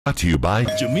Brought to you by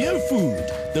Jamir Food,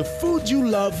 the food you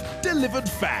love delivered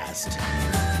fast.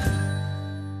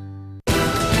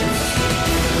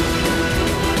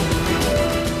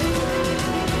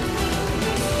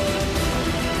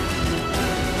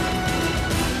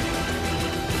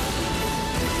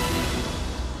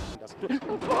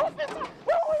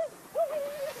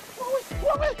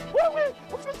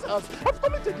 I'm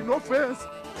coming taking no offense.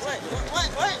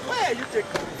 Why are you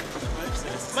taking?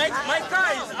 My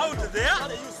car is out there.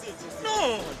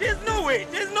 No, there's no way.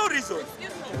 There's no reason.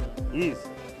 Yes,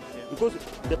 because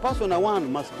the person I want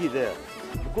must be there,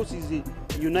 because it's a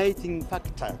uniting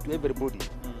factor to everybody.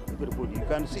 Everybody, you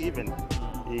can see even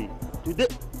today.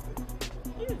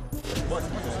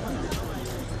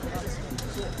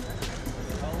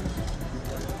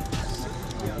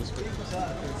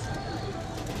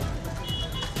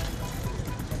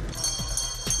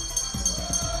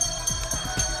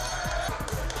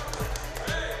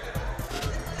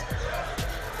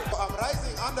 I'm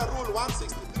rising under Rule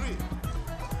 163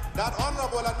 that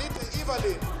Honorable Anita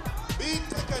Evelyn be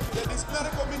taken to the disciplinary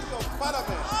committee of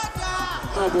Parliament.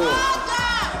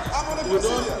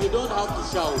 You don't have to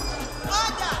shout.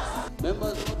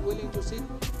 Members not willing to sit,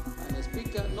 and a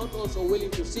speaker not also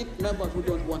willing to sit, members who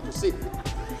don't want to sit.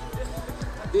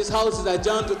 This house is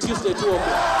adjourned to Tuesday, 2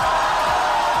 o'clock.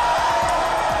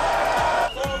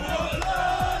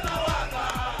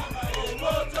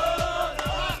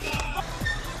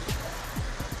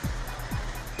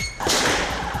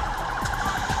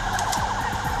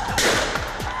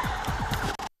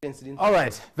 All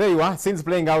right, there you are. Since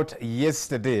playing out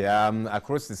yesterday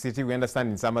across the city, we understand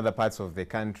in some other parts of the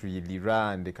country,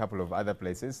 Lira and a couple of other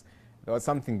places, there was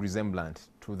something resemblant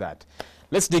to that.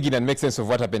 Let's dig in and make sense of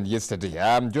what happened yesterday.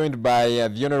 I'm joined by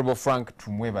the Honorable Frank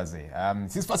Tumwebaze.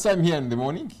 Since first time here in the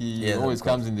morning, he always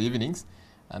comes in the evenings,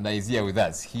 and he's here with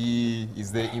us. He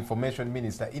is the information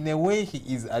minister. In a way, he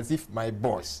is as if my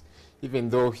boss,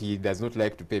 even though he does not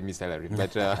like to pay me salary.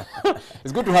 But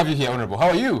it's good to have you here, Honorable. How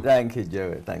are you? Thank you,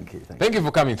 Joey. Thank you. Thank you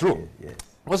for coming through. Yes.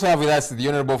 Also have with us the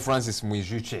Honorable Francis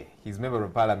Mwijukye. He's Member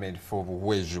of Parliament for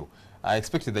Mwijukye. I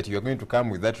expected that you were going to come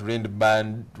with that red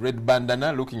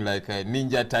bandana looking like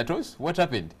ninja turtles. What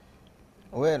happened?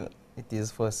 Well, it is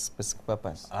for a specific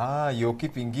purpose. Ah, you're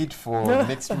keeping it for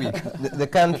next week. The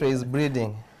country is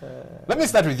breeding. Let me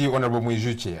start with you, Honorable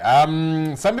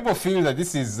Mwijukye. Some people feel that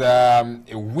this is a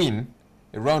win,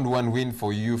 a round one win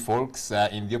for you folks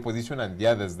in the opposition, and the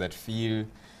others that feel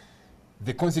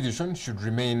the constitution should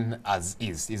remain as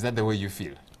is. Is that the way you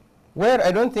feel? Well,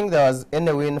 I don't think there was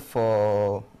any win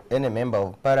for any member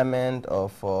of parliament or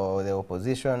for the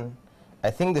opposition. I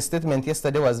think the statement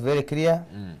yesterday was very clear,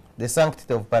 the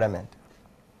sanctity of parliament,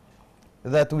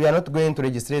 that we are not going to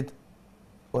register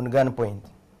on gunpoint,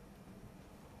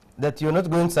 that you're not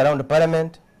going to surround the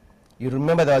parliament. You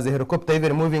remember there was a helicopter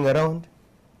even moving around,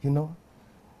 you know,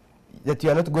 that you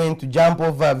are not going to jump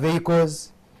over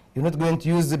vehicles, you're not going to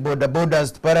use the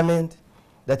borders to parliament,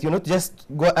 that you not just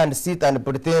go and sit and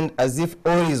pretend as if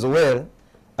all is well,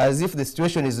 as if the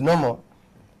situation is normal,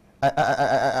 and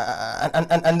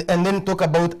then talk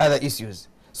about other issues.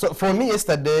 So for me,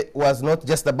 yesterday was not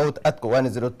just about Article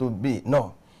 102B.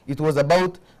 No, it was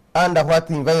about under what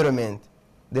environment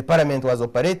the parliament was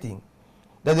operating.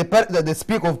 That the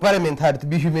Speaker of Parliament had to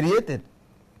be humiliated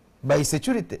by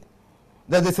security.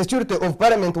 That the security of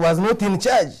Parliament was not in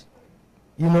charge,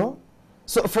 you know.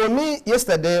 So for me,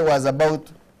 yesterday was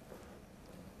about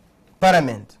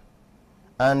Parliament.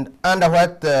 And under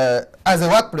what, as a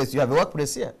workplace, you have a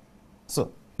workplace here.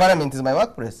 So Parliament is my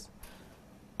workplace.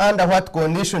 Under what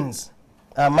conditions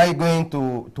am I going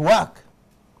to work?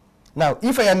 Now,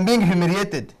 if I am being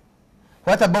humiliated,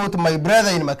 what about my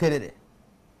brother in Makerere?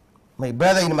 My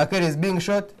brother in Makerere is being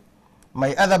shot.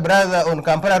 My other brother on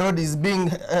Kampala Road is being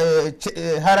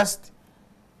harassed.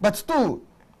 But two,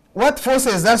 what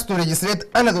forces us to legislate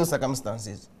under those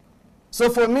circumstances? So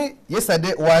for me,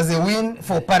 yesterday was a win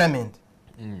for Parliament,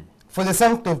 for the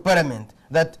sanctity of Parliament,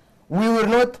 that we will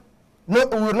not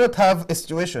have a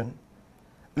situation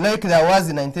like there was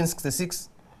in 1966,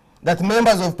 that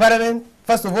members of Parliament,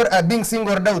 first of all, are being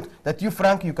singled out, that you,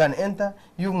 Frank, you can enter,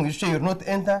 you, Mwijukye, you will not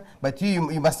enter, but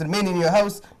you must remain in your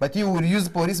house, but you will use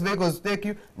police vehicles to take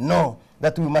you. No,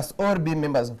 that we must all be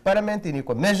members of Parliament in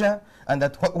equal measure, and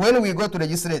that when we go to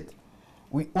legislate,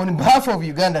 on behalf of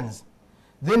Ugandans,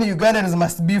 then Ugandans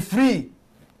must be free.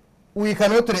 We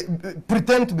cannot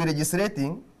pretend to be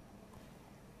legislating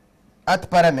at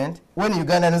Parliament when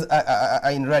Ugandans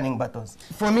are in running battles.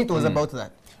 For me, it was about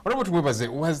that. Honorable Tumwebaze,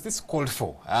 was this called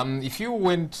for? If you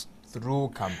went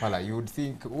through Kampala, you would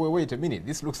think, wait a minute,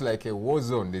 this looks like a war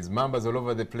zone. There's mambas all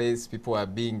over the place, people are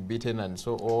being beaten and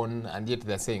so on, and yet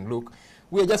they're saying, look,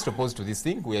 we are just opposed to this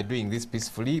thing, we are doing this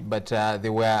peacefully, but they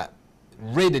were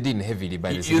raided in heavily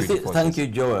by the security forces. Thank you,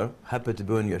 Joel. Happy to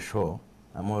be on your show.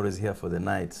 I'm always here for the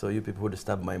night, so you people who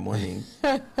disturb my morning,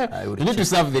 I would you need to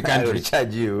serve the country. I will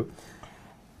charge you.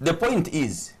 The point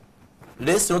is,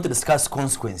 let's not discuss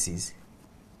consequences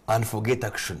and forget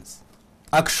actions.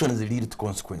 Actions lead to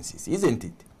consequences, isn't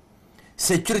it?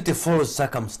 Security follows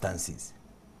circumstances.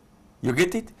 You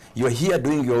get it? You're here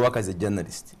doing your work as a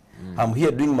journalist. I'm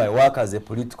here doing my work as a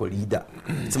political leader.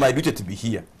 It's my duty to be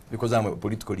here because I'm a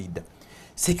political leader.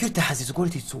 Security has its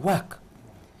quality to work.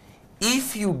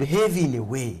 If you behave in a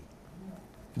way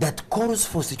that calls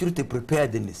for security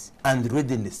preparedness and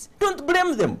readiness, don't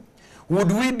blame them.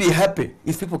 Would we be happy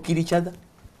if people kill each other?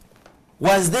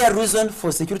 Was there a reason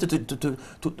for security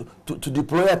to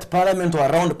deploy at Parliament or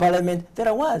around Parliament?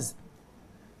 There was.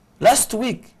 Last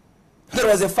week, there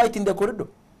was a fight in the corridor,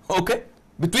 okay,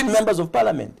 between members of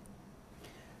Parliament.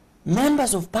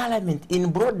 Members of Parliament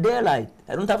in broad daylight,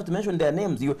 I don't have to mention their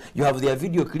names, you have their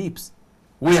video clips.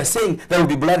 We are saying there will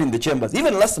be blood in the chambers.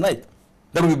 Even last night,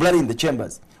 there will be blood in the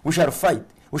chambers. We shall fight.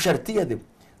 We shall tear them.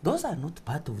 Those are not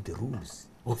part of the rules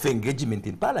of engagement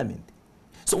in Parliament.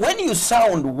 So when you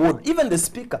sound word, even the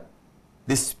speaker,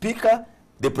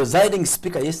 the presiding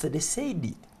speaker yesterday said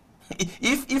it.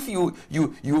 If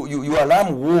you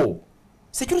alarm war,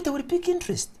 security will pick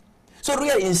interest. So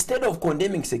really, instead of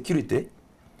condemning security,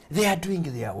 they are doing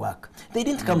their work. They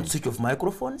didn't come to switch off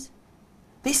microphones.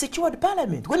 They secured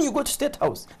Parliament. When you go to State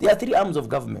House, there are three arms of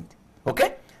government.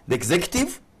 Okay, the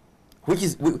executive, which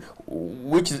is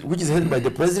headed by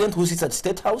the president, who sits at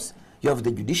State House. You have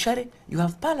the judiciary. You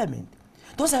have Parliament.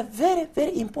 Those are very,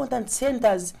 very important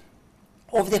centers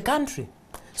of the country.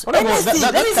 So let me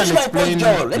finish my point,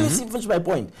 Joel. Let me finish my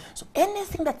point. So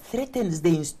anything that threatens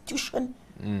the institution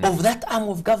of that arm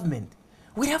of government,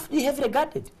 we have to be heavily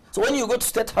guarded. So when you go to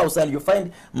State House and you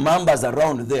find members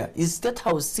around there, is State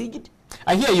House sieged?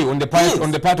 I hear you on the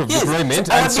part of deployment.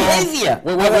 So our behavior,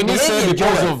 when you say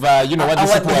because of what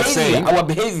these people are saying,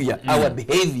 our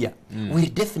behavior will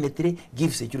definitely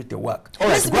give security work. All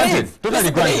right, granted,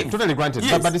 totally granted.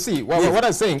 Yes. But you see, what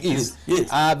I'm saying is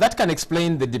that can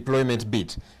explain the deployment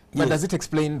bit. But does it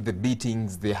explain the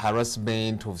beatings, the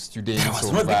harassment of students? There was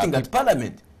no beating at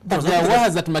Parliament. But there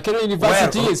was at Makerere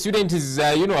University, a student is,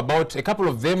 about a couple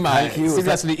of them are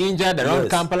seriously injured around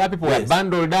Kampala. People were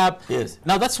bundled up. Yes.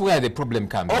 Now that's where the problem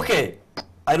comes. Okay,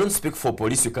 I don't speak for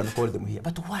police. You can call them here.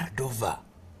 But world over,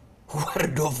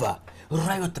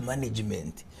 riot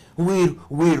management.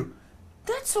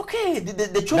 That's okay.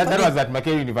 The chopper. That was at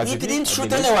Makerere University. It didn't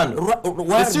shoot anyone.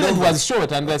 The student was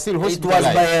shot and they're still hospitalized. It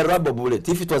was by a rubber bullet.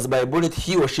 If it was by a bullet,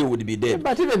 he or she would be dead.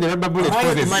 But even the rubber bullet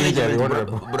causes injury.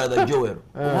 Brother Joel,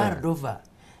 world over,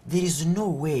 there is no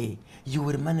way you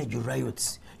will manage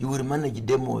riots, you will manage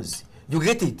demos. You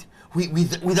get it?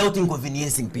 Without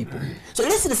inconveniencing people. So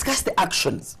let's discuss the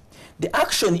actions. The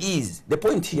action is, the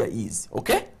point here is,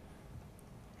 okay?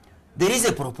 There is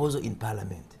a proposal in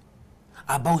Parliament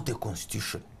about the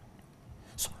constitution.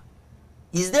 So,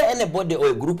 is there anybody or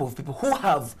a group of people who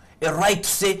have a right to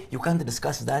say you can't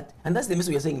discuss that? And that's the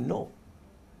message we are saying no.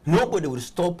 Nobody will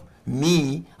stop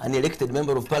me, an elected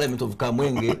member of Parliament of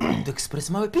Kamwenge, to express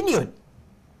my opinion.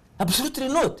 Absolutely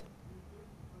not.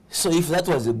 So if that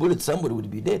was a bullet, somebody would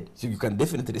be dead. So you can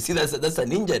definitely see that's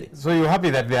an injury. So you're happy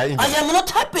that they are injured? I am not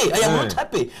happy. I am not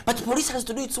happy. But police has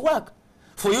to do its work.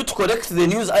 For you to collect the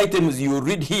news items you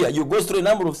read here, you go through a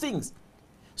number of things.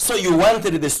 So you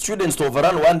wanted the students to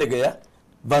overrun Wandegaya,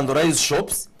 vandalize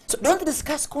shops. So don't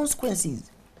discuss consequences.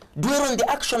 Dwell on the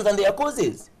actions and their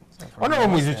causes.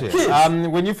 Honorable Mwijukye,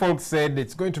 when you folks said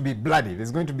it's going to be bloody,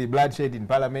 there's going to be bloodshed in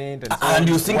Parliament, and so and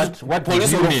you think what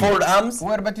police will fold arms?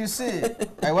 Well, but you see,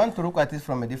 I want to look at it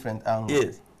from a different angle.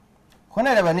 Yes. When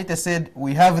Rabanita said,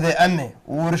 we have the army,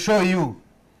 we will show you.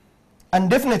 And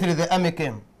definitely the army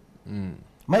came.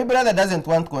 My brother doesn't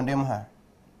want to condemn her.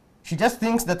 She just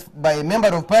thinks that by a member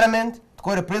of Parliament to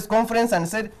call a press conference and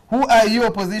said, who are you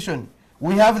opposition?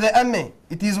 We have the army.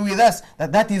 It is with us.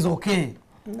 That is okay.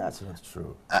 That's not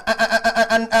true.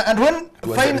 And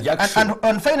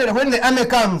finally, when the army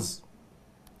comes,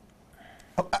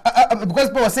 because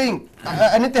people were saying,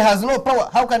 Anita has no power,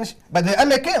 how can she? But the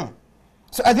army came.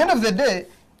 So at the end of the day,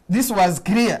 this was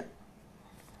clear.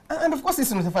 And of course,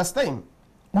 it's not the first time.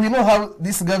 We know how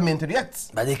this government reacts.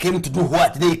 But they came to do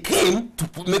what? They came to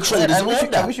make sure there is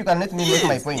order. I wish you can let me make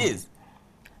my point. Yes.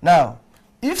 Now,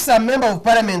 if some member of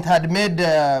Parliament had made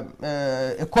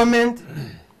a comment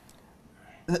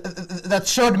that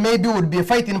showed maybe would be a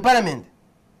fight in Parliament,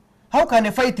 how can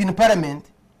a fight in parliament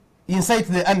incite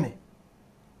the army?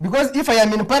 Because if I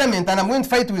am in parliament and I'm going to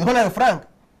fight with Honor Frank,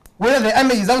 whether the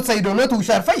army is outside or not, we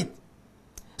shall fight.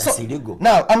 That's illegal.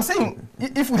 Now, I'm saying,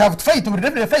 if we have to fight, we will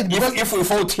definitely fight. Because If we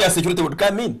fought here, security would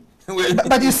come in.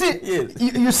 but you see, Yes.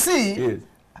 you see, Yes.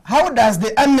 how does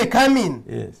the army come in?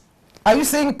 Yes. Are you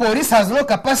saying police has no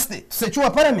capacity to secure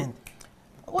parliament?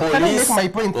 Can I make my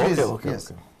point, please? Okay, Yes.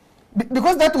 okay.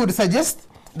 Because that would suggest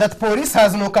that police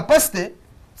has no capacity to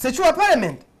secure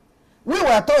parliament. We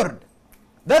were told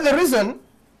that the reason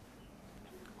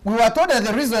we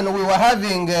were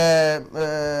having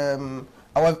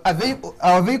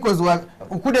our vehicles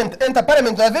we couldn't enter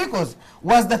parliament with our vehicles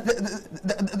was that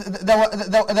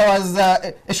there was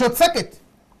a short circuit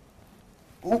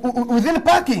within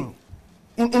parking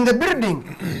in the building.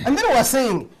 And then we were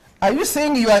saying, are you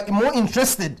saying you are more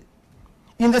interested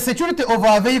in the security of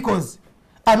our vehicles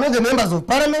and not the members of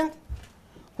parliament?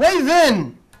 Why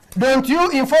then don't you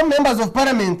inform members of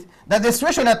parliament that the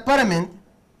situation at parliament,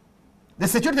 the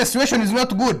security situation is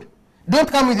not good? Don't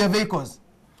come with your vehicles.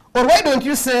 Or why don't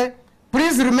you say,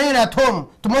 please remain at home,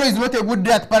 tomorrow is not a good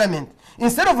day at parliament?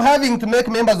 Instead of having to make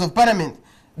members of parliament,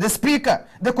 the speaker,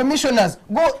 the commissioners,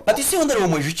 go. But you see, Honorable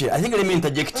Mwijukye, I think let me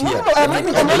interject here. No, I'm not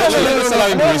going to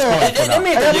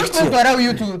allow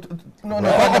you to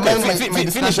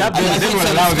Finish up, then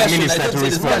we'll allow the minister to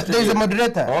respond. There is a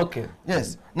moderator. Okay.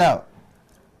 Yes. Now,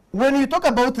 when you talk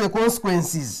about the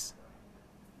consequences,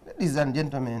 ladies and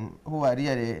gentlemen who are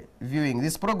really viewing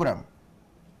this program,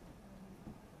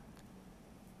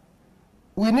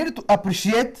 we need to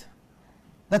appreciate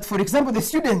that, for example, the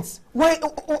students were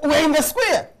in the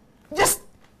square, just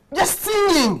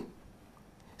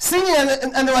singing,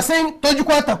 and they were saying,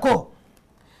 Tojukwatako.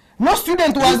 No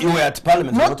student was... You were at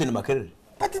parliament, not in Makerere.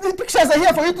 But the pictures are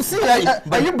here for you to see.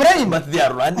 Are you blind? But they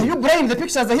are running. Are you blind? The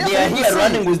pictures are here They for are you to here see.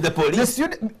 running with the police. The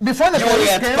student, before the You police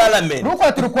were at came, parliament. look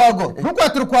at Rukwago.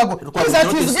 He's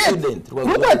at his gate.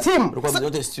 Look at him. Rukwago is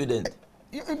not a student.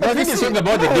 But I think it's talking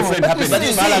about the different happenings. But you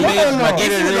see, Parliament,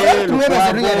 Makerere,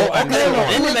 Lukwago, and so on.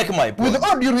 Let me make my point. With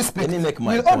all due respect, Let me make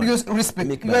my with all point. due respect,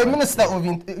 Make you my are a point. minister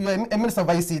of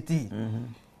ICT.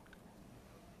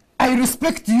 I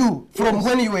respect you from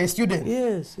when you were a student.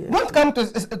 Yes, yes. Don't come to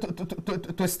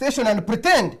a station and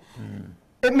pretend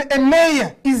a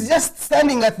mayor is just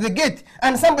standing at the gate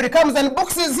and somebody comes and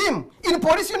boxes him in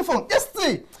police uniform. Just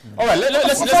see. All right,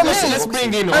 let's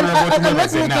bring in Honorable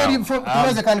Tumwebaze now.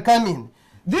 Tumwebaze can come in.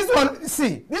 These were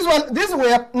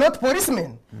not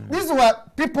policemen. These were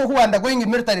people who are undergoing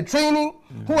military training,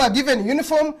 who are given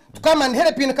uniform to come and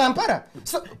help in Kampala.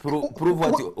 So Prove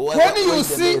what you...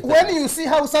 when you see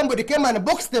how somebody came and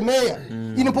boxed the mayor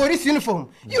in police uniform,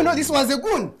 you know this was a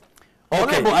goon.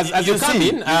 Okay, as you come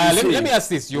in, let me ask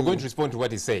this. You're going to respond to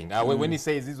what he's saying. When he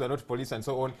says these were not police and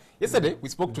so on. Yesterday, we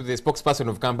spoke to the spokesperson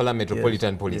of Kampala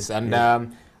Metropolitan Police, and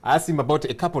I asked him about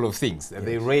a couple of things.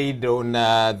 They raid on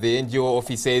the NGO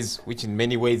offices, which in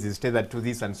many ways is tethered to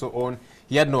this and so on.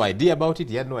 He had no idea about it.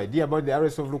 He had no idea about the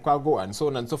arrest of Lukwago and so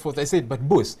on and so forth. I said, but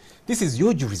boss, this is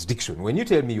your jurisdiction. When you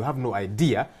tell me you have no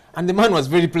idea, and the man was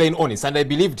very plain honest, and I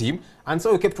believed him, and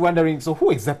so we kept wondering, so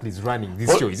who exactly is running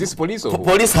this show? Is this police or who?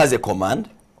 Police has a command,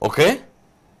 okay?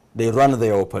 They run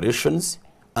their operations,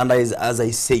 and as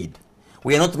I said,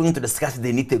 we are not going to discuss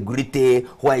the nitty-gritty,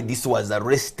 why this was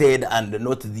arrested and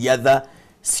not the other.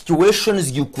 Situations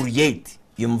you create,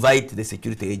 you invite the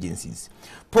security agencies.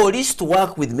 Police to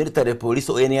work with military police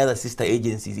or any other sister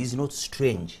agencies is not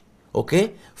strange,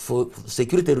 okay? For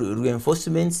security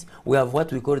reinforcements, we have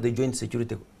what we call the Joint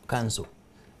Security Council.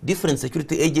 Different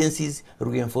security agencies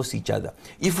reinforce each other.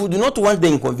 If we do not want the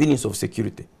inconvenience of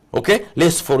security, okay,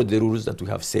 let's follow the rules that we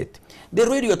have set. The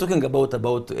rule you are talking about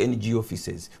NGO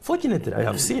offices, fortunately, I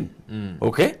have seen,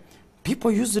 okay?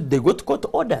 People they got court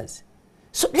orders.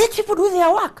 So let people do their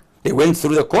work. They went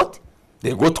through the court,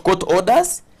 they got court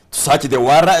orders to search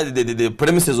the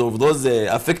premises of those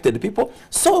affected people.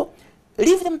 So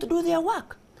leave them to do their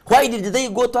work. Why did they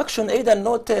go to Action Aid and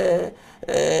not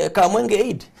Kamwenge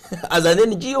Aid as an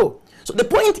NGO? So the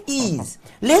point is,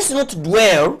 let's not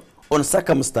dwell on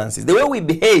circumstances. The way we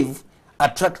behave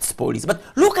attracts police. But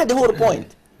look at the whole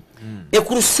point. A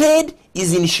crusade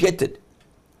is initiated.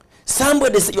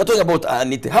 Somebody says, you're talking about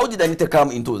Anita. How did Anita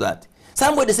come into that?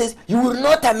 Somebody says, you will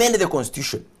not amend the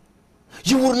constitution.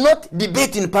 You will not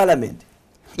debate in parliament.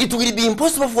 It will be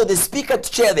impossible for the speaker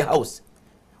to chair the house.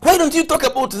 Why don't you talk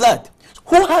about that?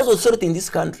 Who has authority in this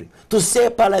country to say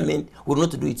parliament will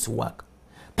not do its work?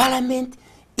 Parliament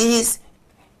is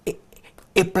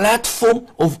a platform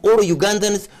of all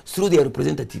Ugandans through their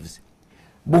representatives.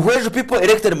 Buhweju people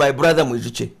elected by brother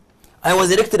Mwijukye. I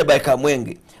was elected by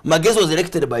Kamwenge. Magezi was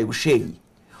elected by Ushenyi.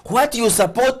 what you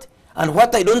support and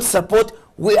what I don't support,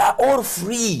 we are all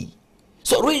free.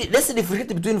 So really, let's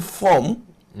differentiate between form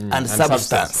and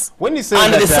substance. When you say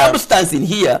and that, the substance in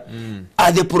here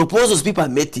are the proposals people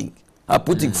are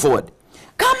putting forward.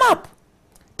 Come up,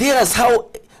 tell us how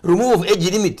removal of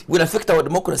age limit will affect our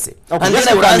democracy. Okay, and then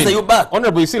I will answer you back.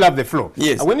 Honorable, you still have the floor.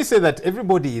 Yes. When you say that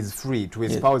everybody is free to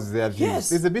espouse their views,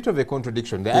 there's a bit of a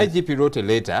contradiction. The IGP wrote a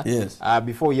letter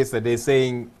before yesterday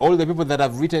saying all the people that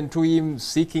have written to him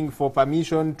seeking for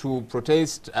permission to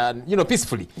protest and, you know,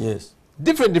 peacefully. Yes.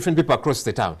 Different people across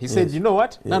the town. He said, you know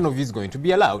what? None of you is going to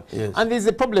be allowed. And there's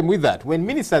a problem with that. When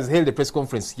ministers held a press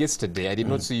conference yesterday, I did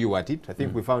not see you at it. I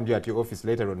think we found you at your office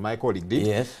later on. My colleague did.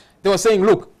 Yes. They were saying,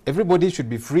 look, everybody should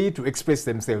be free to express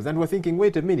themselves. And we're thinking,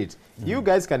 wait a minute. You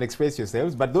guys can express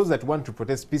yourselves, but those that want to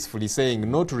protest peacefully saying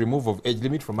no to remove of age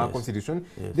limit from our constitution,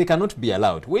 they cannot be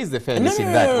allowed. Where is the fairness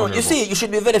in that? No. You see, you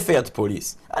should be very fair to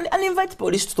police. And invite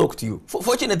police to talk to you.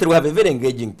 Fortunately, we have a very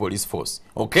engaging police force.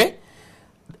 Okay?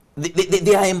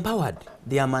 They are empowered.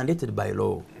 They are mandated by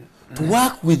law to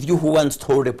work with you who wants to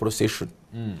hold a procession.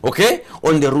 Okay?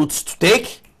 On the routes to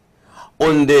take,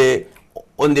 on the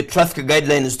traffic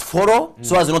guidelines to follow,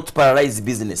 so as not to paralyze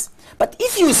business. But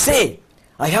if you say,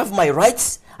 I have my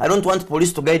rights, I don't want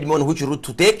police to guide me on which route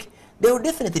to take, they will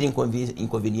definitely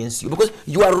inconvenience you, because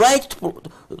your right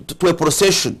to a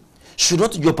procession should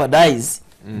not jeopardize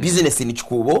business in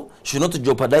Chikubo, should not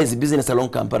jeopardize business along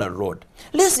Kampala Road.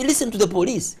 Let's listen to the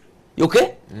police.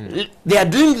 Okay? They are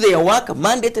doing their work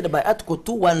mandated by Article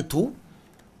 212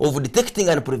 of detecting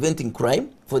and preventing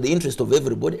crime for the interest of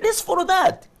everybody. Let's follow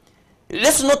that.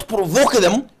 Let's not provoke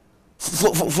them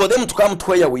for them to come to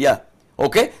where we are.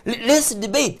 Okay? Let's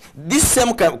debate. This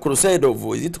same crusade of,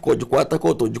 is it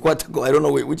Kojukwatako, I don't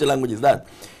know which language is that,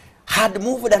 had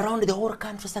moved around the whole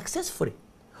country successfully.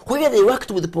 Where they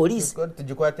worked with the police. To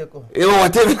Jukwateko.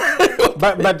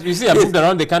 Whatever. but you see, I moved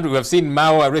around the country. We have seen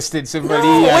Mao arrested severally.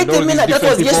 No, and wait a minute. That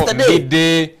was yesterday.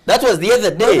 Midday. That was the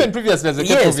other day. Even previously, they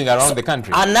kept moving around the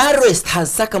country. An arrest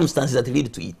has circumstances that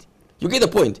lead to it. You get the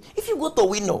point? If you go to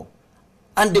Wino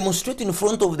and demonstrate in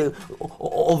front of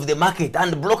the market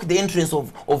and block the entrance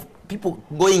of people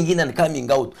going in and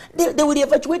coming out, they will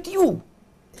evacuate you.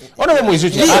 Honorable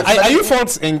Mwijukye, are you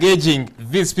folks engaging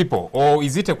these people, or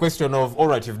is it a question of, all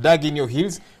right, you've dug in your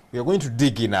heels, we are going to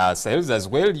dig in ourselves as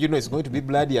well, you know, it's going to be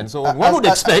bloody and so on? One would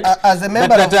expect as a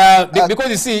member because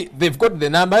you see, they've got the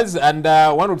numbers, and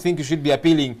one would think you should be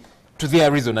appealing to their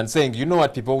reason and saying, you know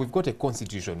what, people, we've got a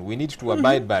constitution, we need to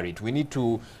abide by it, we need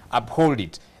to uphold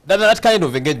it. That kind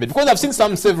of engagement, because I've seen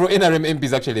several NRM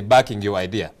MPs actually backing your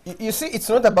idea. You see, it's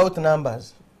not about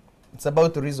numbers, it's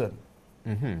about reason.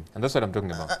 And that's what I'm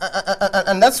talking about.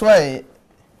 And that's why,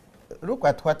 look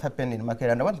at what happened in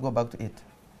Makere, and I want to go back to it.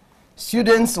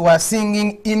 Students were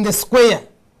singing in the square.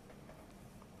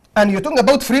 And you're talking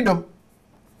about freedom.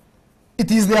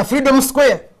 It is their freedom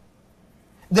square.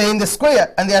 They're in the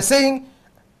square, and they are saying,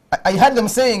 I heard them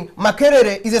saying,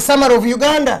 Makerere is a summer of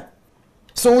Uganda.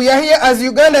 So we are here as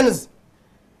Ugandans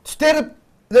to tell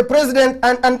the president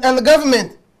and the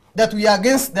government that we are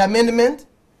against the amendment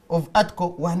of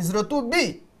Article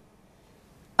 102B.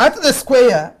 At the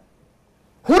square,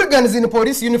 hooligans in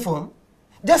police uniform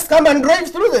just come and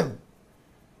drive through them.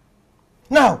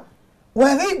 Now,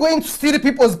 were they going to steal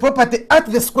people's property at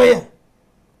the square?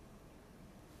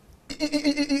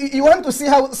 You want to see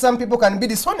how some people can be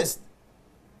dishonest?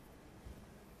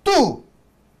 2,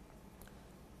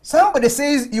 somebody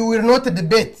says you will not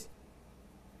debate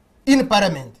in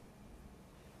parliament.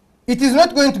 It is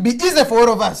not going to be easy for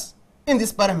all of us in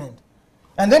this parliament.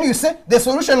 And then you say the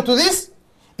solution to this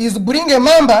is bring a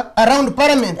member around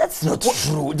parliament. That's not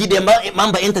true. Did a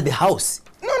member enter the house?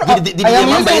 No. Did I am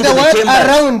member using enter the word chambers?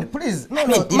 around, please. No,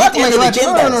 mark my words.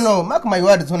 No. Mark my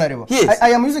words, Honorable. Yes.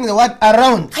 I am using the word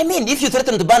around. I mean, if you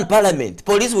threaten to ban parliament,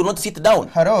 police will not sit down.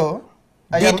 Hello?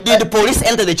 Did the police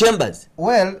enter the chambers?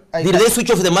 Well, did they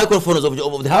switch off the microphones of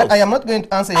the house? I am not going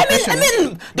to answer your question. I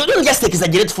mean, don't just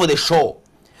exaggerate for the show.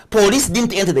 Police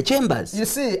didn't enter the chambers. You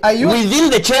see, within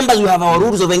the chambers we have our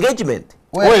rules of engagement.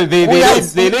 Well, they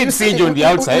laid siege on the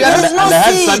outside, and I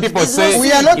heard some people say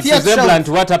it's resemblant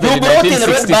to what happened in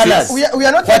 1966. We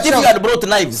are not what if you had brought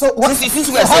knives? So since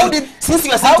you are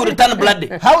saying to return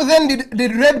blood? How then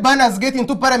did red banners get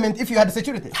into parliament if you had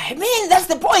security? I mean, that's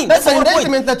the point. That's an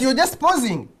indictment that you're just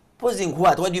posing. Posing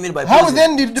what? What do you mean by how posing?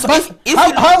 Then did so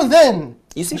how then?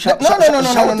 You see, no.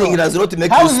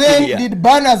 How then did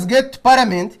banners get to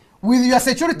parliament with your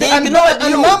security and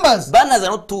members? Banners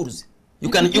are not tools. You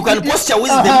can posture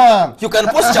with them. You can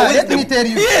posture with them. Let me tell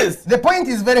you. Yes. The point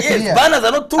is very clear. Banners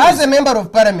are not tools. As a member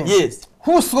of parliament. Yes.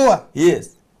 Who swore?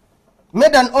 Yes.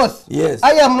 made an oath. Yes.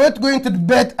 I am not going to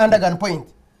debate under gunpoint.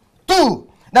 2,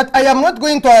 that I am not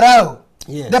going to allow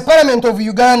the Parliament of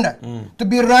Uganda to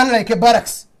be run like a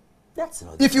barracks. That's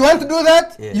not If you want to do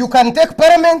that, you can take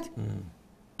Parliament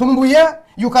to Mbuya,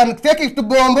 you can take it to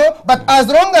Bombo, but as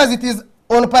long as it is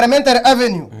on Parliamentary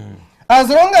Avenue, as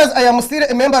long as I am still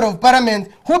a member of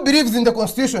Parliament who believes in the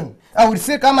Constitution, I will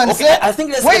still come and say, I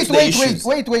think let's wait, get to wait, the issues.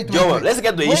 wait, Joe, let's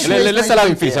get to the wait, issues. Let's allow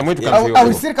him finish. I'm going to come to you. I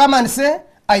will still come and say,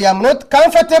 I am not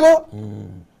comfortable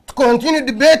to continue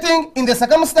debating in the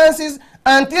circumstances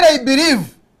until I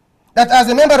believe that as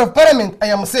a member of Parliament, I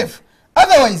am safe.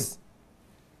 Otherwise,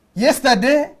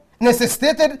 yesterday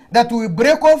necessitated that we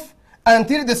break off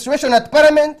until the situation at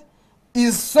Parliament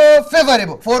is so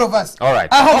favorable for all of us. All right.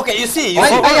 Okay, you see. I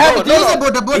have to use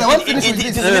about the border. I want to finish with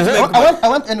this. I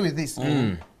want to end with this.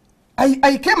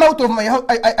 I came out of my house.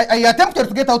 I attempted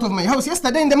to get out of my house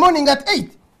yesterday in the morning at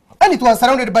 8. And it was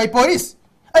surrounded by police.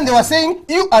 And they were saying,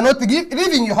 you are not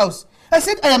leaving your house. I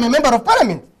said, I am a member of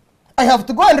Parliament. I have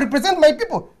to go and represent my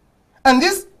people. And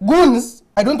these goons,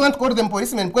 I don't want to call them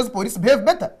policemen because police behave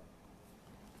better.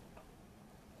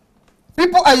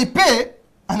 People I pay,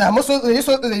 and I'm also, they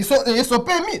also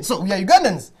pay me. So we are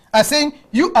Ugandans, are saying,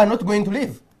 you are not going to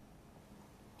leave.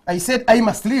 I said, I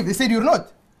must leave. They said, you're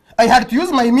not. I had to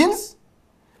use my means,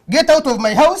 get out of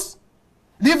my house,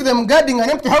 leave them guarding an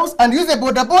empty house, and use a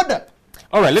border.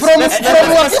 All right,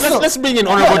 let's bring in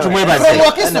Honorable Tumwebaze.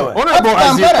 Honorable,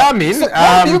 as you come in, so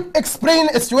how do you explain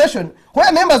a situation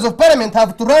where members of Parliament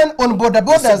have to run on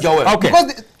borders? Okay.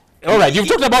 All right, you've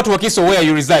talked about Wakiso, where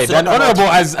you reside. And Honorable,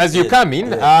 as you come in,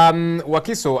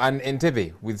 Wakiso and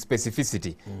Entebbe with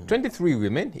specificity. 23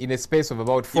 women in a space of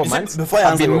about 4 months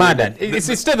have been murdered.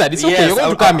 It's tethered. It's okay, you're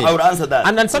going to come in. I would answer that.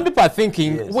 And some people are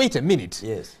thinking, wait a minute.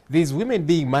 There's women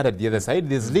being murdered the other side.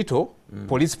 There's little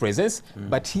police presence.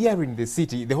 But here in the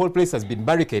city, the whole place has been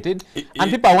barricaded.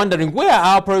 And people are wondering, where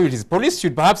are our priorities? Police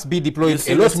should perhaps be deployed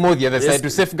a lot more the other side to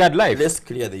safeguard life. Let's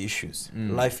clear the issues.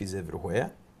 Life is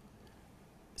everywhere.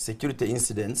 Security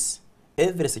incidents,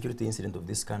 every security incident of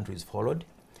this country is followed.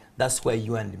 That's why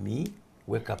you and me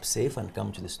wake up safe and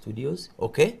come to the studios,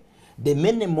 okay? The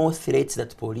many more threats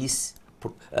that police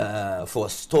for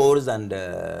stores and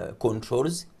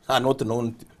controls are not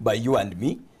known by you and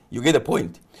me. You get the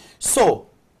point. So,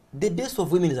 the death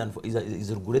of women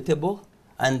is regrettable,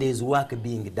 and there is work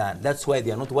being done. That's why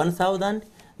they are not 1,000.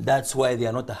 That's why they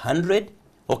are not 100,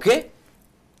 okay?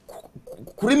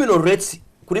 Criminal rate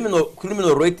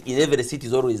in every city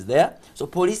is always there. So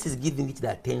police is giving it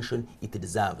the attention it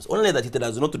deserves. Only that it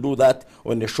does not do that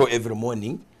on the show every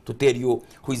morning to tell you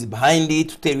who is behind it,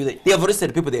 to tell you that they have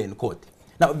arrested people there in court.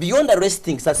 Now, beyond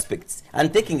arresting suspects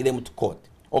and taking them to court,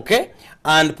 okay,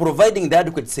 and providing the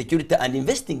adequate security and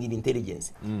investing in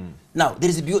intelligence. Now,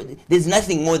 there's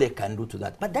nothing more they can do to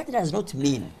that. But that does not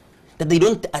mean that they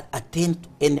don't attend to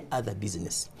any other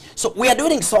business. So we are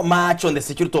doing so much on the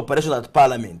security operation at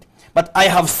Parliament. But I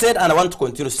have said, and I want to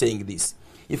continue saying this,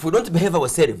 if we don't behave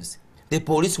ourselves, the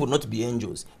police will not be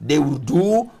angels. They will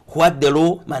do what the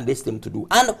law mandates them to do.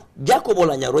 And Jacob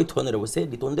Olanya Roy Honorable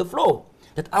said it on the floor,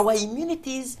 that our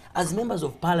immunities as members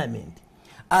of Parliament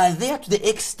are there to the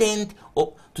extent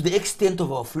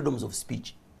of our freedoms of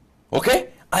speech.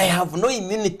 Okay? I have no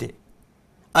immunity.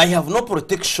 I have no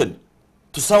protection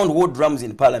to sound war drums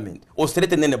in Parliament or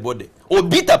threaten anybody or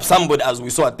beat up somebody as we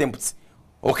saw attempts.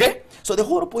 Okay? So the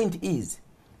whole point is,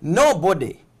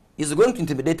 nobody is going to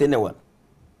intimidate anyone.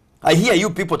 I hear you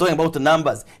people talking about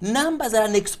numbers. Numbers are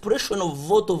an expression of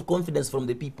vote of confidence from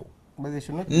the people. But they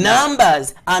should not.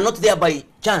 Numbers are not there by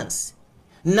chance.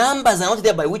 Numbers are not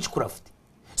there by witchcraft.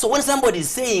 So when somebody is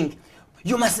saying,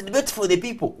 you must debate for the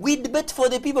people, we debate for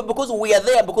the people because we are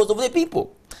there because of the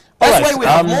people. That's why we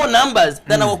have more numbers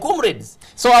than our comrades.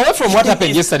 So away from what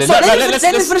happened yesterday, so let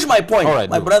me finish my point. Right,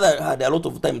 my brother had a lot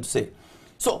of time to say.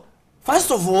 So,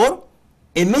 first of all,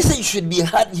 a message should be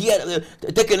heard here,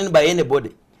 taken in by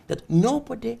anybody, that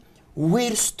nobody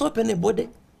will stop anybody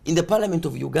in the Parliament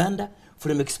of Uganda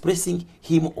from expressing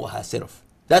him or herself.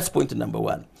 That's point number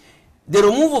one. The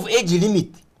removal of age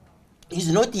limit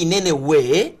is not in any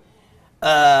way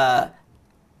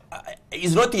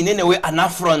an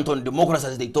affront on democracy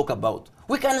as they talk about.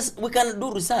 We can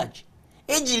do research.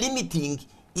 Age limiting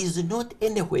is not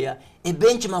anywhere a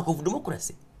benchmark of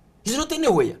democracy. It's not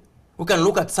anywhere. We can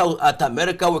look at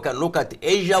America, we can look at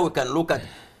Asia, we can look at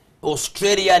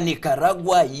Australia,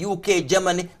 Nicaragua, UK,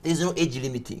 Germany. There is no age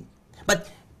limiting. But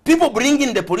people bring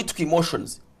in the political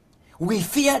emotions. We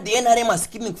fear the NRM as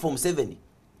skimming from 70.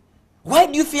 Why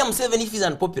do you fear 70 if he's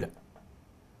unpopular?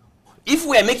 If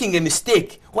we are making a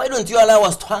mistake, why don't you allow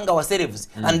us to hang ourselves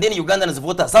and then Ugandans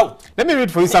vote us out? Let me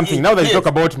read for you something now that you talk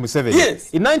about Museveni. Yes.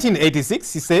 In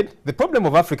 1986, he said, the problem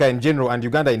of Africa in general and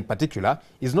Uganda in particular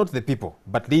is not the people,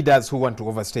 but leaders who want to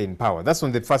overstay in power. That's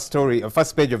on the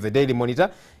first page of the Daily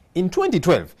Monitor. In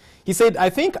 2012, he said,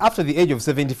 I think after the age of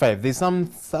 75, there's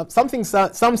some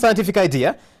scientific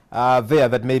idea there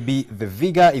that maybe the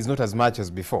vigor is not as much as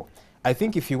before. I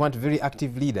think if you want very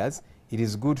active leaders, it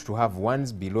is good to have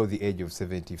ones below the age of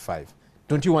 75.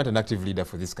 Don't you want an active leader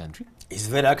for this country? He's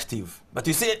very active. But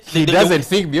you see... He doesn't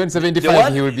think beyond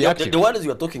 75 he will be active. The ones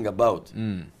you are talking about,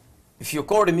 if you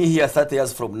called me here 30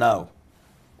 years from now,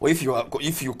 or if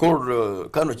you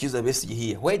called Kano Chiza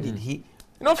here, why did he...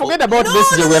 No, forget about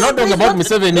Besigye. We're not talking about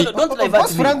Museveni. Don't divert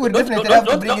me. Frank would definitely have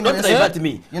to bring in Don't divert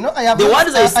me. You know, I have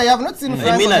not seen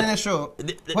Frank on any show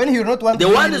when he not want to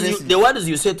the words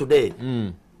you say today,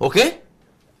 okay?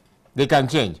 They can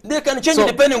change. They can change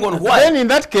depending on what. Then in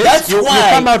that case, you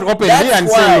come out openly and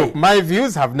say, look, my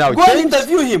views have now changed. Go and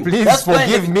interview him. Please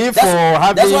forgive me for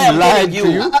having lied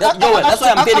to you. That's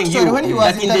why I'm telling you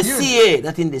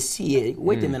that in the CA,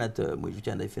 wait a minute,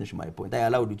 Mwijukye, and I finish my point. I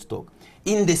allowed you to talk.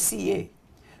 In the CA,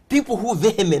 people who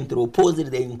vehemently opposed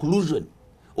the inclusion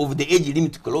of the age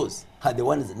limit clause are the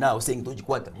ones now saying,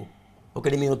 okay,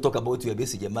 let me not talk about your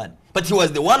Besigye man. But he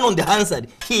was the one on the hand side.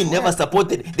 He never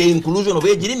supported the inclusion of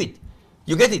age limit.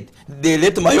 You get it? The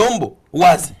late Mayombo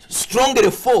was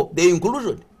strongly for the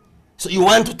inclusion. So you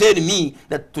want to tell me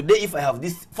that today if I have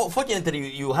this,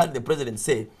 fortunately you heard the president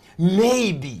say,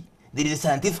 maybe there is a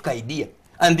scientific idea.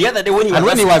 And the other day when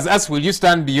he was asked, will you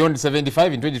stand beyond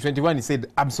 75 in 2021, he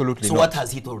said, absolutely so not. So what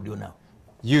has he told you now?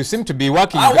 You seem to be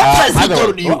working... what has he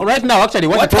told you? Right now, actually,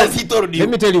 what has he told you? Let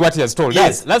me tell you what he has told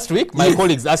us. Last week, my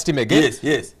colleagues asked him again.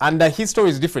 Yes. And his story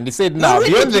is different. He said, now,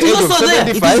 beyond the age of 75...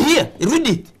 It is here. Read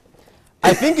it.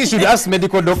 I think you should ask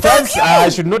medical doctors. I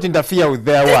should not interfere with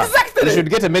their work. Exactly. You should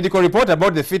get a medical report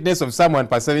about the fitness of someone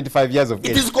past 75 years of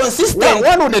age. It is consistent.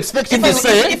 One would expect him to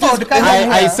say,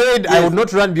 I said I would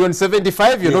not run beyond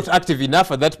 75. You're not active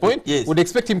enough at that point. Would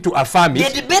expect him to affirm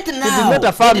it. The debate now,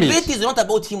 the debate is not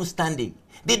about him standing.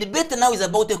 The debate now is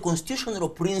about a constitutional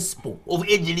principle of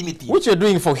age limiting. Which you're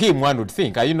doing for him, one would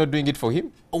think. Are you not doing it for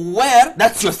him? Where?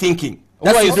 That's your thinking. Who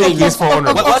are you doing this for?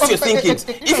 What's your thinking?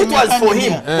 If it was for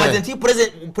him, wasn't he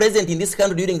present in this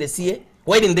country during the CA?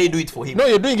 Why didn't they do it for him? No,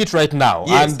 you're doing it right now.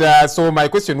 Yes. And so my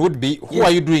question would be, who are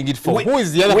you doing it for? Who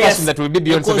is the other person that will be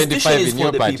beyond 75 in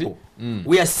your party?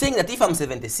 We are saying that if I'm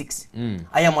 76,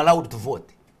 I am allowed to vote.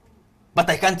 But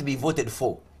I can't be voted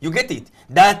for. You get it?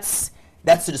 That's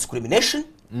discrimination.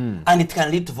 And it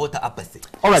can lead to voter apathy.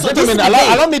 All right, so gentlemen,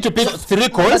 allow me to pick 3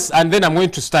 calls, and then I'm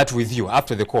going to start with you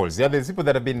after the calls. Yeah, there's people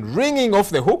that have been ringing off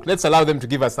the hook. Let's allow them to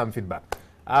give us some feedback.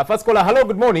 First caller, hello,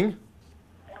 good morning.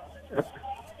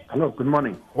 Hello, good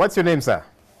morning. What's your name, sir?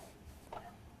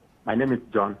 My name is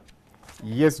John.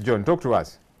 Yes, John, talk to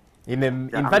us in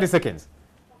 30 seconds.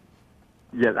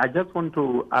 Yes, I just want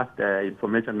to ask the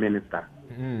information minister.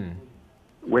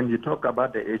 When you talk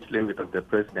about the age limit of the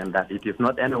president, that it is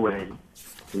not anywhere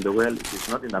in the world, it is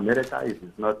not in America, it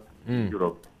is not in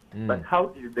Europe. But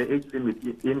how is the age limit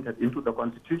entered into the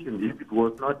Constitution if it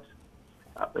was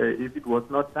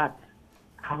not that?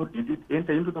 How did it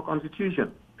enter into the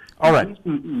Constitution? All right.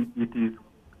 It is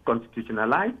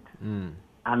constitutionalized,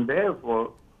 and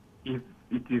therefore, if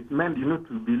it is meant,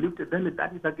 to be lifted, then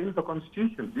that is against the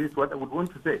Constitution. This is what I would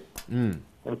want to say.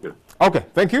 Thank you. Okay,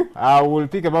 thank you. I will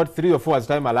pick about 3 or 4 as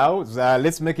time allows.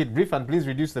 Let's make it brief, and please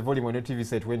reduce the volume on your TV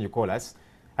set when you call us.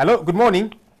 Hello, good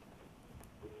morning.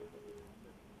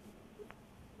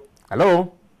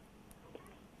 Hello.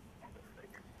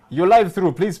 You're live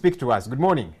through. Please speak to us. Good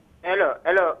morning.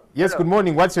 Hello. Yes, good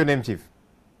morning. What's your name, Chief?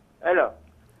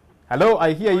 Hello,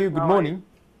 I hear you. Good morning.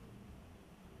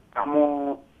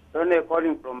 I'm Tony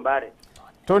calling from Bari.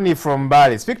 Tony from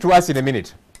Bari. Speak to us in a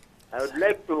minute. I would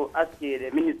like to ask the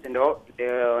minister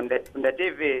on the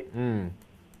TV,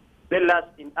 tell us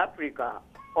in Africa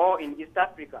or in East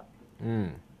Africa,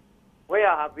 where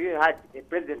have you had a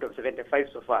president of 75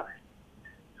 so far?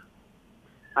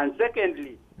 And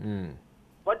secondly,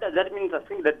 what does that mean, the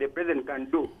thing that the president can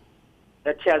do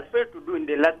that he has failed to do in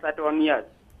the last 31 years?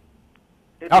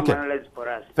 Okay. For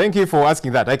us. Thank you for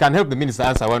asking that. I can help the minister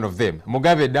answer one of them.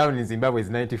 Mugabe down in Zimbabwe is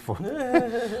 94.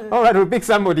 All right, we'll pick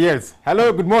somebody else.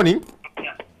 Hello, good morning.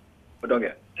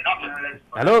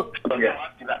 Hello. I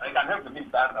can help the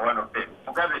minister answer one of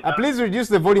them. Please reduce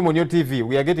the volume on your TV.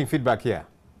 We are getting feedback here.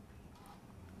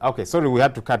 Okay, sorry, we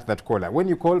had to cut that caller. When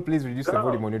you call, please reduce the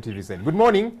volume on your TV set. Good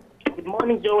morning. Good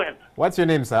morning, Joel. What's your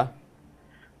name, sir?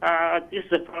 This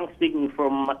is Frank speaking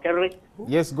from Makerere.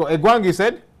 Yes, Egwang, you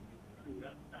said?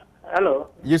 Hello.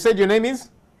 You said your name is?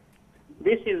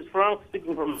 This is Frank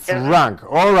speaking from Kenya. Frank.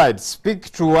 All right. Speak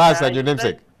to us and your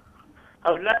namesake.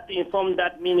 I would like to inform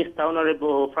that Minister,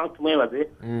 Honorable Frank Tumwebaze,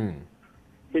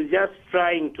 he's just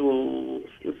trying to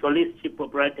solicit cheap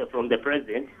propriety from the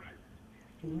president.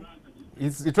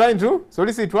 Is he trying to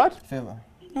solicit what? Favor.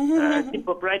 Cheap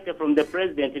propriety from the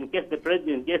president. In case the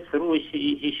president gets through,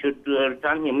 he should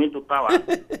return him into power.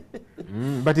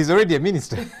 But he's already a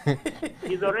minister.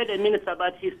 He's already a minister,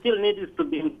 but he still needs to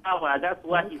be in power. That's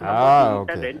why he's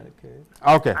Okay.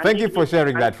 Okay. Thank you for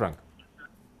sharing that, Frank.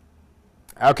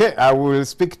 Okay, I will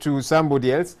speak to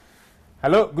somebody else.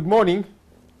 Hello, good morning.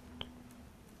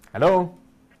 Hello.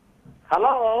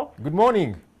 Hello. Good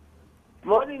morning.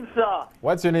 Morning, sir.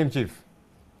 What's your name, Chief?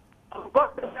 I've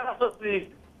got the Kasozi.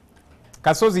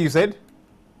 Kasozi, you said?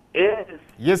 Yes.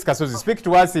 Yes, Kasozi. Speak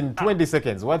to us in 20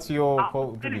 seconds. What's your...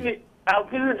 I'll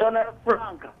give it on a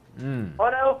Frank.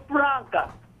 On a Frank.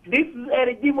 This is a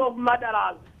regime of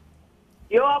murderers.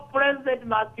 Your president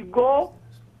must go.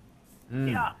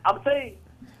 Yeah, I'm saying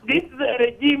this is a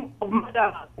regime of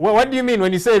murderers. Well, what do you mean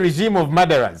when you say regime of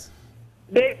murderers?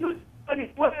 They should in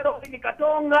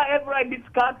Katonga everywhere in this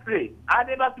country, and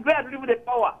they must go and leave the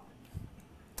power.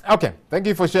 Okay, thank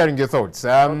you for sharing your thoughts.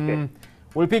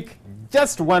 We'll pick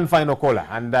just one final caller,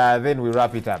 and then we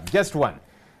wrap it up. Just one.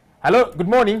 Hello, good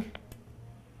morning.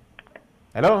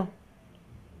 Hello.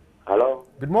 Hello.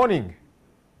 Good morning.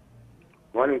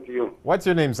 Morning to you. What's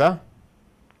your name, sir?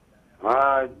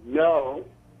 No.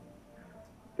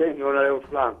 Thank you, Honorable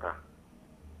Franca.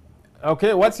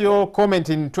 Okay, what's your comment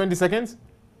in 20 seconds?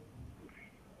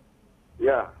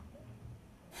 Yeah.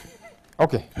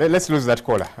 Okay, let's lose that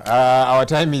caller. Our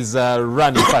time is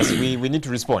running fast. We need to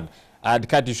respond. I'd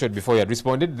cut you short before you had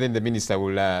responded, then the minister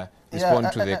will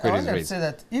respond to the queries I raised. say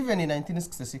that even in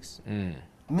 1966,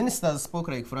 ministers spoke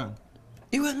like Frank.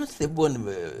 You were not the one.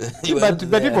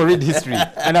 But people read history,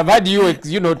 and I've heard you,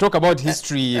 talk about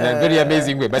history in a very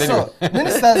amazing way. But anyway, so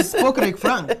ministers spoke like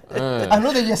Frank. I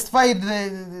know they justified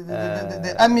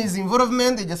the army's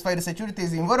involvement. They justified the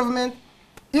security's involvement.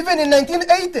 Even in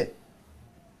 1980,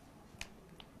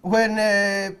 when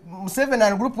Museveni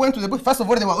and group went to the bush, first of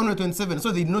all, they were only 27,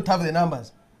 so they did not have the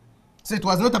numbers. So it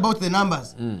was not about the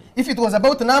numbers. If it was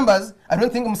about the numbers, I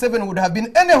don't think Museveni would have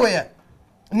been anywhere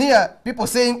near people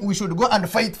saying we should go and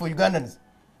fight for Ugandans.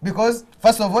 Because,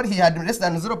 first of all, he had less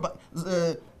than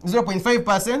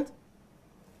 0.5%.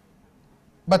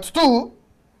 But two,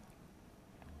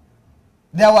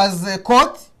 there was a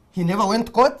court. He never went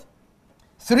to court.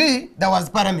 Three, there was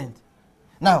parliament.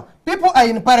 Now, people are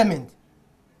in parliament.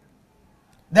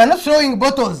 They are not throwing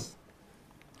bottles.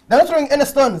 They are not throwing any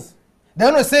stones. They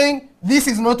are not saying this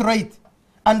is not right.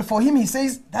 And for him, he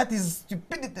says that is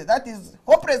stupidity, that is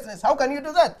hopelessness. How can you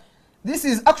do that? This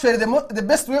is actually the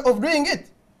best way of doing it.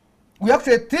 We are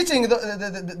actually teaching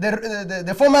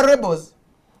the former rebels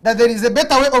that there is a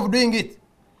better way of doing it.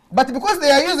 But because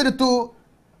they are used to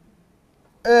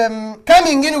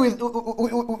coming in with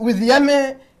the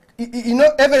army,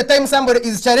 every time somebody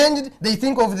is challenged, they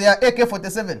think of their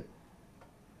AK-47.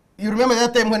 You remember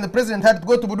that time when the president had to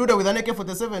go to Bududa with an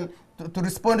AK-47 to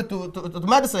respond to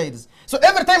mudsides. So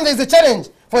every time there is a challenge,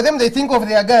 for them they think of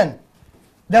their gun.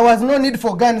 There was no need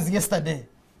for guns yesterday.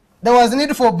 There was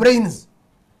need for brains.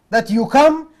 That you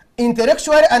come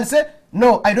intellectually and say,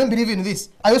 no, I don't believe in this.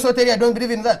 I also tell you I don't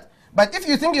believe in that. But if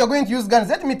you think you're going to use guns,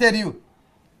 let me tell you,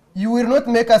 you will not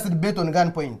make us debate on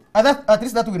gunpoint. At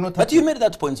least that will not happen. But you made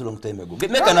that point a long time ago.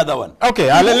 Make another one. Okay,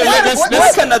 let's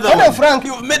make another one. Frank,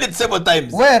 you've made it several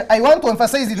times. Where I want to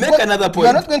emphasize it. Make another point.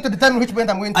 You are not going to determine which point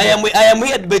I'm going to I am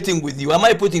here debating with you. Am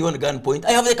I putting you on gunpoint?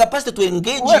 I have the capacity to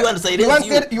engage you and silence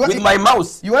you with my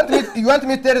mouse. You want me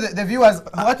to tell the viewers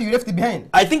what you left behind?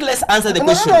 I think let's answer the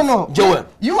question. No. Joel.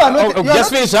 You are not.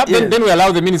 Just finish up, then we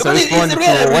allow the minister to respond to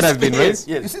what has been raised.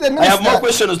 Yes. You see, the minister, I have more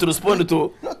questions to respond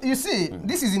to. No, you see,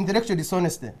 this is intellectual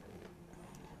dishonesty.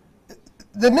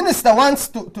 The minister wants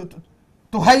to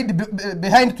hide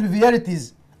behind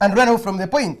trivialities and run away from the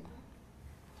point.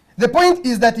 The point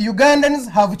is that Ugandans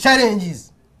have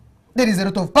challenges. There is a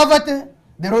lot of poverty,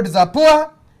 the roads are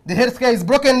poor, the healthcare is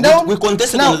broken down. We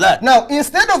contested on that. Now,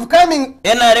 instead of coming...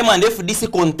 NRM and FDC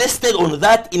contested on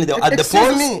that at the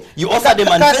polls. You offered a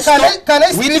manifesto. Can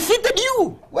I we defeated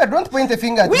you. Well, don't point a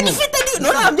finger at me. We defeated you.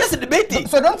 No, I'm just debating.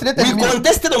 So don't threaten me. We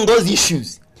contested on those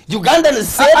issues. Ugandans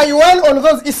said... I won on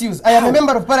those issues. I am a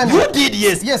member of parliament. You did,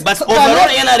 yes. Yes. But so overall,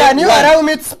 NRM can you allow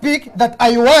me to speak that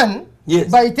I won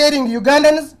by telling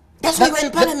Ugandans... That's why you were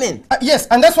in parliament. Yes,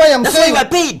 and that's why I'm saying... That's why you were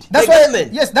paid by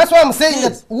government. Yes, that's why I'm saying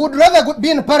that we would rather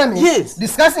be in parliament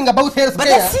discussing about health care. But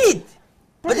that's it.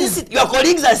 But you see, your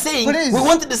colleagues are saying we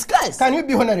want to discuss. Can you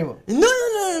be honorable? No.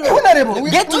 Honorable.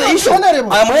 Get to the issue.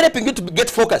 I'm helping you to get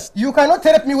focused. You cannot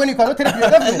help me when you cannot help your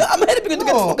government. No, I'm helping you to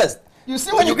get focused. You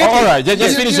see when you get all right,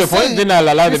 just finish your point, then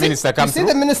I'll allow the minister come through. You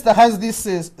see the minister has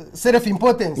this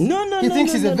self-importance. He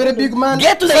thinks he's a very big man.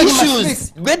 Get to the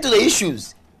issues. Get to the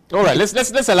issues. All right,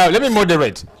 let's allow, let me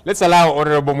moderate. Let's allow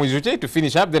Honorable Mwijukye to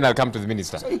finish up, then I'll come to the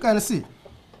minister. So you can see.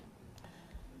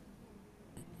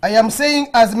 I am saying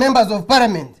as members of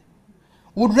parliament,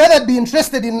 would rather be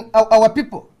interested in our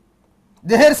people,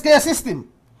 the healthcare system,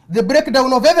 the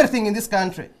breakdown of everything in this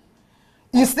country.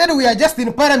 Instead, we are just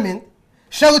in parliament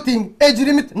shouting age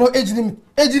limit, no age limit,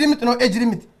 age limit, no age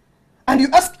limit. And you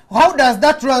ask, how does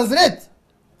that translate?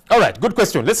 All right, good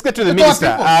question. Let's get to the minister.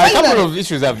 A couple of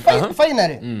issues have...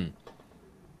 Finally.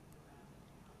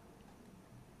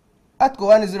 Article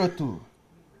 102.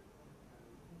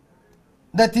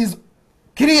 That is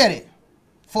clearly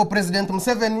for President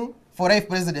Museveni for life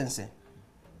presidency.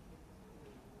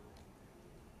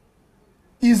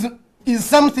 Is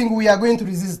something we are going to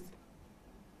resist.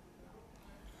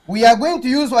 We are going to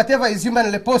use whatever is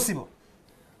humanly possible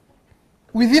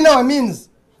within our means,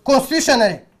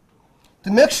 constitutionally,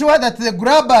 to make sure that the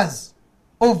grabbers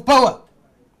of power,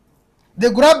 the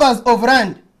grabbers of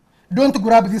land, don't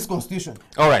grab this constitution.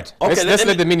 All right. Okay, let's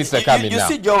let the minister come in now.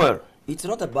 You see, Joel, it's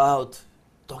not about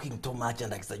talking too much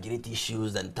and exaggerate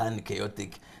issues and turn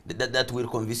chaotic. That will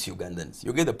convince Ugandans.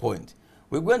 You get the point.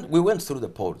 We went through the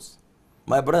polls.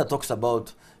 My brother talks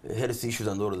about health issues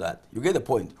and all of that. You get the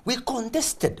point. We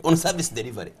contested on service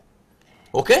delivery.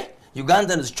 Okay?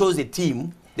 Ugandans chose a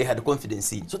team they had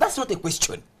confidence in. So that's not a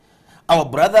question. Our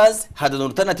brothers had an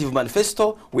alternative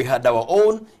manifesto. We had our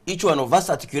own. Each one of us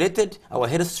articulated our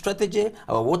health strategy,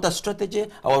 our water strategy,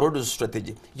 our road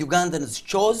strategy. Ugandans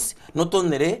chose not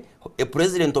only a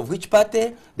president of which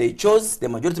party, they chose the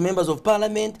majority members of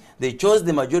parliament, they chose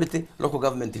the majority local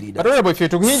government leaders. But if you're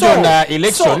talking on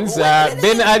elections,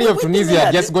 Ben Ali of Tunisia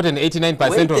had just gotten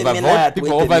 89% of the vote.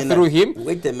 People overthrew him.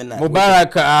 Wait a minute.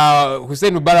 Mubarak,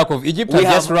 Hussein Mubarak of Egypt had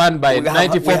just run by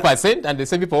 94%, and the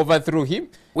same people overthrew him.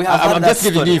 I'm just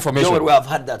giving you information. We have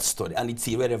had that story, and it's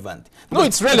irrelevant. No,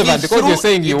 it's relevant because you're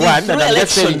saying you won, and I'm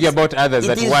just telling you about others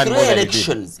that won more than you did.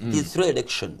 It is through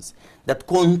elections that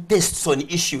contests on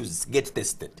issues get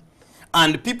tested.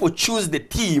 And people choose the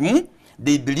team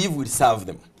they believe will serve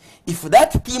them. If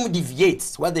that team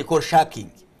deviates, what they call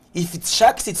shirking, if it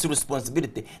shirks its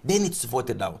responsibility, then it's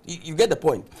voted out. You get the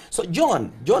point. So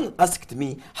John asked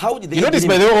me, how did they... You notice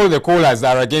by the way all the callers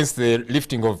are against the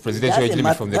lifting of presidential age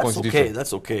limit from the constitution.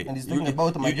 That's okay. And he's talking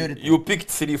about majority. You picked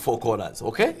 3-4 callers,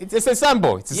 okay? It's a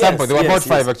sample. It's a sample. There were about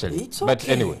 5 actually. It's okay. But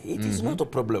anyway. It is not a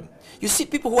problem. You see,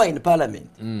 people who are in parliament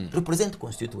represent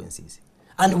constituencies.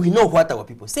 And we know what our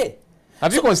people say.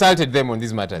 Have you consulted them on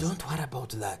these matters? Don't worry about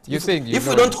that. You're saying if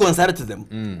we don't consult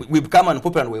them, we become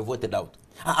unpopular and we're voted out.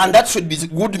 And that should be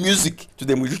good music to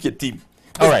the Mwijukye team.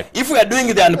 All right. If we are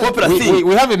doing the unpopular thing...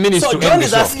 We have a minute to John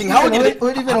is asking, how did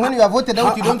even when you are voted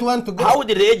out, you don't want to go. How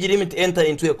did the age limit enter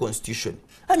into a constitution?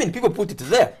 I mean, people put it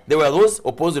there. There were those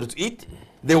opposed to it.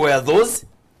 There were those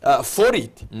for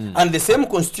it. And the same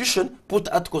constitution put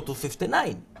Article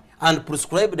 259 and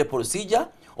prescribed the procedure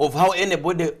of how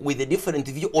anybody with a different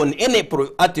view on any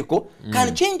article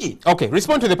can change it. Okay,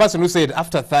 respond to the person who said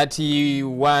after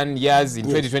 31 years, in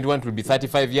 2021 it will be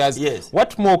 35 years. Yes.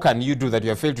 What more can you do that you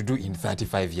have failed to do in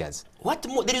 35 years? What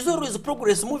more? There is always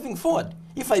progress moving forward.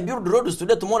 If I build roads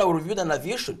today, tomorrow I will build an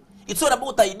aviation. It's all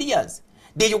about ideas.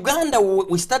 The Uganda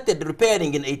we started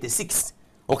repairing in 86,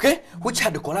 okay, which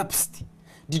had collapsed,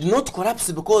 did not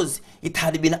collapse because it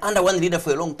had been under one leader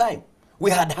for a long time.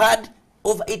 We had had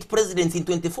over 8 presidents in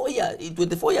 24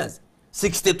 years,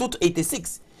 62 to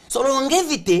 86. So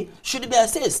longevity should be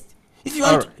assessed. If you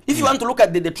want to look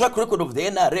at the track record of the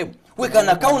NRM, we can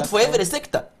account for every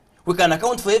sector. We can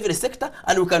account for every sector,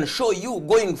 and we can show you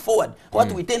going forward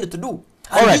what we tend to do.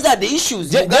 And these are the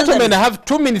issues. Gentlemen, I have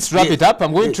 2 minutes to wrap it up.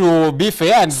 I'm going to be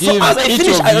fair and give each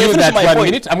of you that 1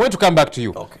 minute. I'm going to come back to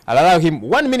you. Okay. I'll allow him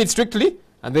 1 minute strictly,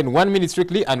 and then 1 minute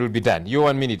strictly, and we'll be done. Your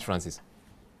 1 minute, Francis.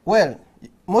 Well,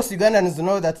 most Ugandans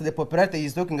know that the popularity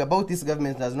he's talking about, this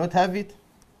government does not have it.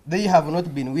 They have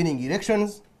not been winning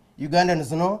elections.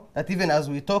 Ugandans know that even as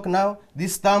we talk now,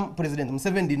 this time President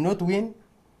Museveni did not win.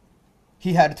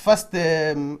 He had first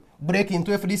break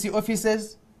into FDC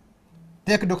offices,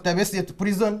 take Dr. Besigye to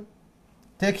prison,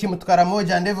 take him to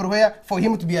Karamoja and everywhere for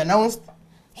him to be announced.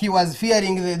 He was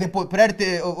fearing the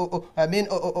popularity of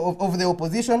the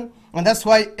opposition, and that's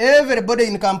why everybody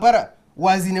in Kampala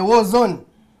was in a war zone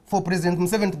for President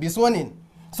Museveni to be sworn in.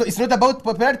 So it's not about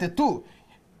popularity too.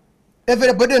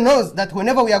 Everybody knows that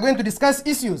whenever we are going to discuss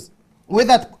issues,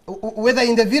 whether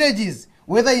in the villages,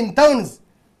 whether in towns,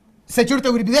 security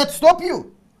will be there to stop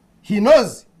you. He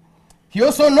knows. He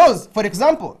also knows, for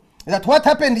example, that what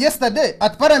happened yesterday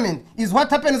at Parliament is what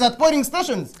happens at polling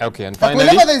stations. Okay, and that finally,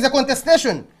 whenever there is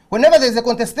a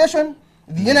contestation,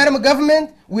 the NRM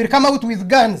government will come out with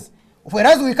guns.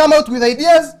 Whereas we come out with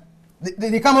ideas,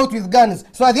 they come out with guns.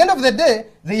 So at the end of the day,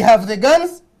 they have the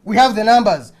guns, we have the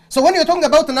numbers. So when you're talking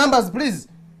about numbers, please,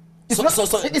 it's not,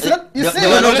 you see,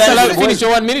 let's allow you finish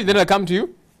your 1 minute, then I'll come to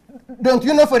you. Don't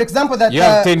you know, for example, that... You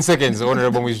have 10 seconds,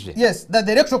 Honorable Mwijukye. Yes, that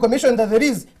the electoral commission that there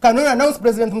is cannot announce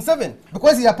President Museveni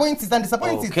because he appoints it and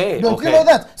disappoints it. Don't you know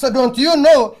that? So don't you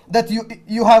know that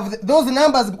you have those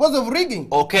numbers because of rigging?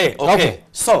 Okay.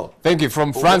 So... Thank you.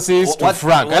 From Francis to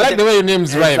Frank. I like the way your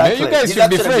names rhyme. You guys should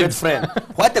be friends.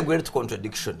 What a great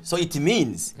contradiction. So it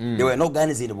means there were no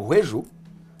guns in Buhweju,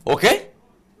 okay?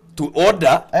 To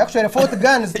order... I actually fought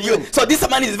guns. So this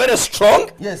man is very strong.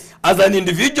 Yes. As an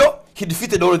individual, he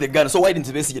defeated all the guns. So why didn't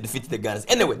he defeat the guns?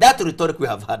 Anyway, that rhetoric we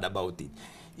have heard about it.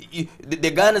 The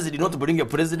guns did not bring a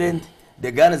president.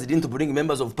 The guns didn't bring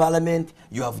members of parliament.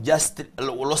 You have just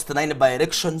lost 9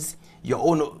 by-elections. Your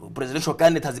own presidential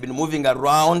candidate has been moving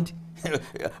around,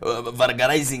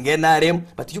 vulgarizing NRM.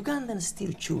 But Ugandans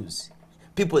still choose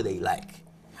people they like.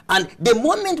 And the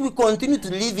moment we continue to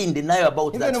live in denial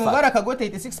about that fact, Mubarak got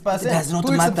 86%. It does not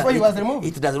 2 weeks matter. before he was removed.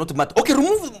 It does not matter. Okay,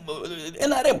 remove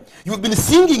NRM. You've been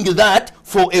singing that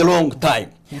for a long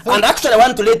time. And actually, I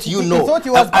want to let you know,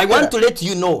 I want to let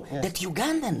you know that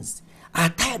Ugandans are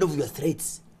tired of your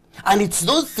threats. And it's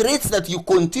those threats that you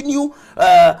continue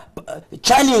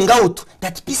churning out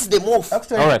that piss them off. All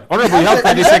right. Honorable, you have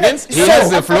 30 seconds. He has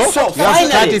the floor. So you have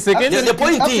 30 seconds. The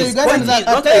point is, don't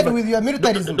divert me. The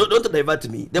point is, don't divert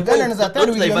me.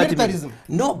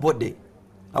 Nobody.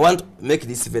 I want to make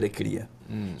this very clear.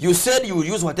 You said you will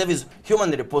use whatever is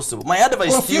humanly possible. My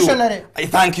advice to you,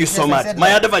 thank you so much.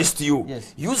 My advice to you,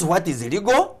 use what is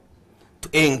legal to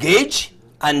engage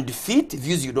and defeat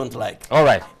views you don't like. All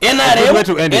right.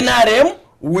 NRM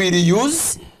will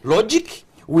use logic,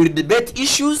 will debate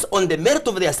issues on the merit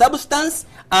of their substance,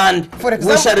 and for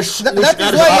example, that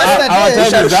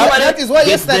is why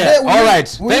yesterday. All right.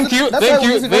 Thank you.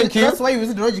 That's why we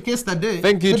used logic yesterday.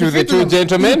 Thank you to the two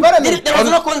gentlemen. There was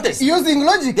no contest. Using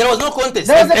logic. There was no contest.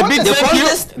 There was a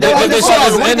contest. The show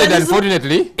has ended,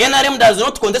 unfortunately. NRM does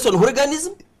not contest on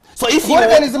hooliganism. So if you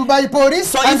hooliganism by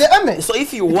police and the army. So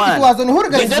if you want, it was on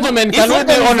hooliganism. The gentlemen cannot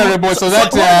be honorable, so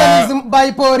that hooliganism by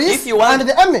police and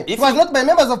the army. It was not by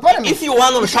members of parliament. If you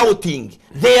want on shouting,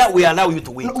 there we allow you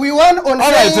to win. We won on.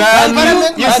 All right.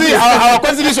 You see, our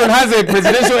constitution has a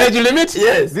presidential age limit.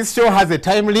 Yes. This show has a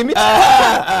time limit.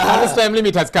 And this time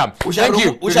limit has come. Thank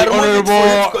you,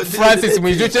 Honorable Francis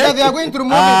Mwijukye. They are going to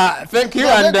remove it. Thank you,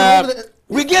 and.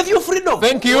 We gave you freedom.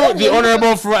 Thank you, the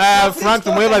Honorable Frank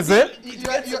Tumwebaze.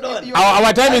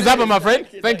 Our time is up, my friend.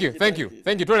 Thank you.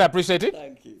 Totally appreciate it.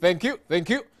 Thank you.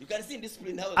 You can see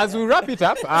discipline. As we wrap it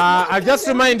up, I'll just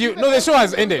remind you, the show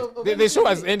has ended. The show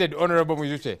has ended, Honorable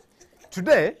Mwijukye.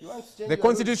 Today, the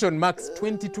Constitution marks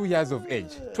 22 years of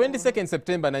age. 22nd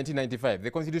September 1995,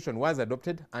 the Constitution was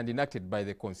adopted and enacted by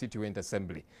the Constituent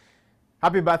Assembly.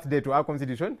 Happy birthday to our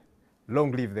Constitution.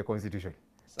 Long live the Constitution.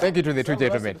 Thank you to the two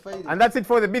gentlemen. And that's it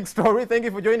for the big story. Thank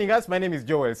you for joining us. My name is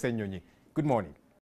Joel Senyonyi. Good morning.